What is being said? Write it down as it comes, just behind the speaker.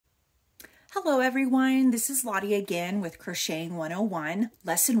Hello everyone, this is Lottie again with Crocheting 101,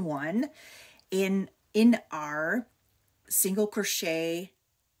 Lesson 1 in our single crochet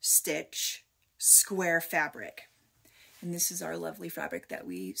stitch square fabric. And this is our lovely fabric that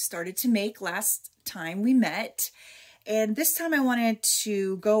we started to make last time we met. And this time I wanted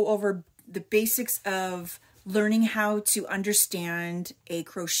to go over the basics of learning how to understand a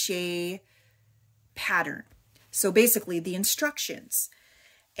crochet pattern. So basically the instructions.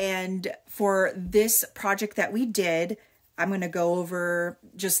 And for this project that we did, I'm going to go over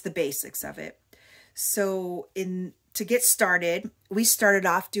just the basics of it. So to get started, we started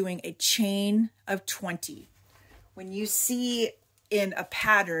off doing a chain of 20. When you see in a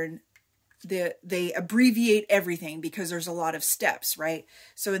pattern, they abbreviate everything because there's a lot of steps, right?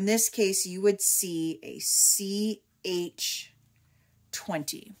 So in this case, you would see a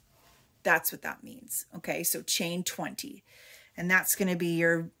CH20. That's what that means. Okay, so chain 20. And that's going to be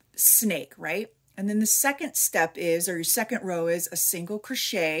your snake, right? And then the second step is, or your second row is a single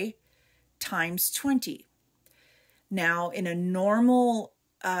crochet times 20. Now, in a normal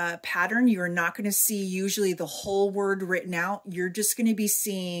pattern, you're not going to see usually the whole word written out. You're just going to be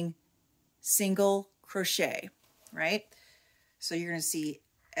seeing single crochet, right? So you're going to see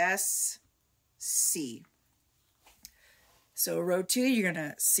SC. So row 2, you're going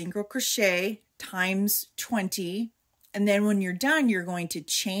to single crochet times 20. And then when you're done, you're going to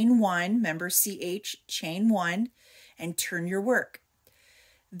chain 1, remember CH, chain 1, and turn your work.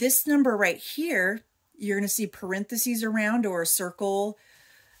 This number right here, you're going to see parentheses around or a circle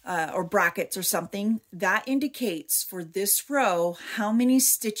or brackets or something. That indicates for this row how many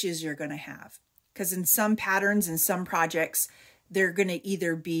stitches you're going to have. Because in some patterns and some projects, they're going to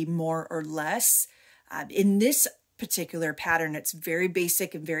either be more or less. In this particular pattern, it's very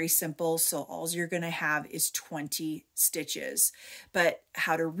basic and very simple, so all you're going to have is 20 stitches. But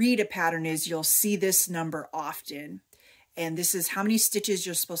how to read a pattern is you'll see this number often, and this is how many stitches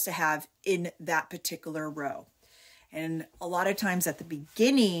you're supposed to have in that particular row. And a lot of times at the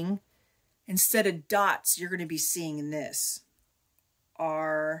beginning, instead of dots, you're going to be seeing this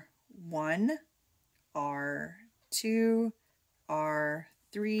R1, R2,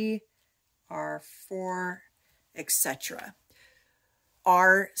 R3, R4, etc.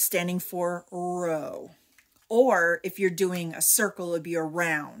 R standing for row. Or if you're doing a circle, it would be a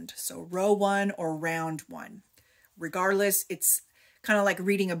round. So row 1 or round 1. Regardless, it's kind of like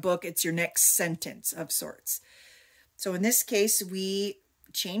reading a book. It's your next sentence of sorts. So in this case, we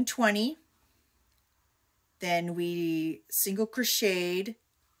chain 20. Then we single crocheted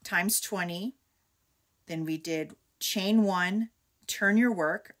times 20. Then we did chain 1, turn your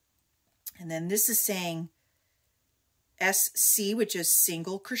work. And then this is saying SC, which is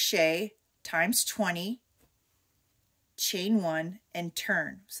single crochet times 20, chain 1, and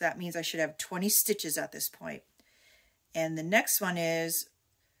turn. So that means I should have 20 stitches at this point. And the next one is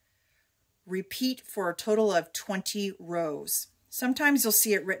repeat for a total of 20 rows. Sometimes you'll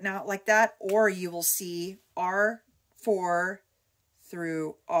see it written out like that, or you will see R4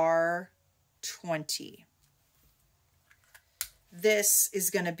 through R20. This is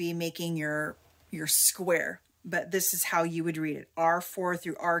going to be making your square. But this is how you would read it. R4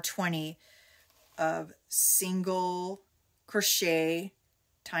 through R20 of single crochet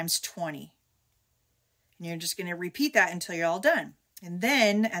times 20. And you're just going to repeat that until you're all done. And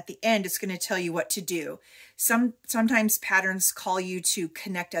then at the end, it's going to tell you what to do. Sometimes patterns call you to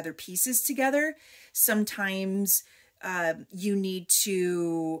connect other pieces together. Sometimes you need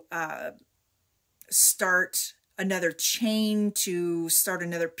to start another chain to start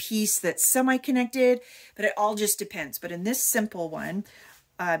another piece that's semi-connected, but it all just depends. But in this simple one,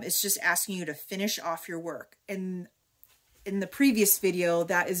 it's just asking you to finish off your work. And in the previous video,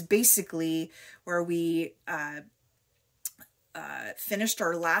 that is basically where we finished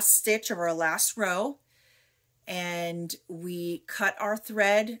our last stitch of our last row, and we cut our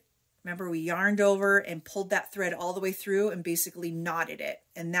thread. Remember, we yarned over and pulled that thread all the way through and basically knotted it,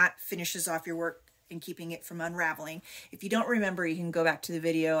 and that finishes off your work and keeping it from unraveling. If you don't remember, you can go back to the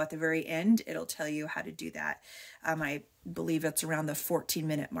video at the very end. It'll tell you how to do that. I believe it's around the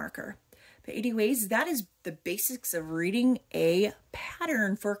 14-minute marker. But anyways, that is the basics of reading a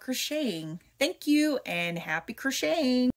pattern for crocheting. Thank you and happy crocheting.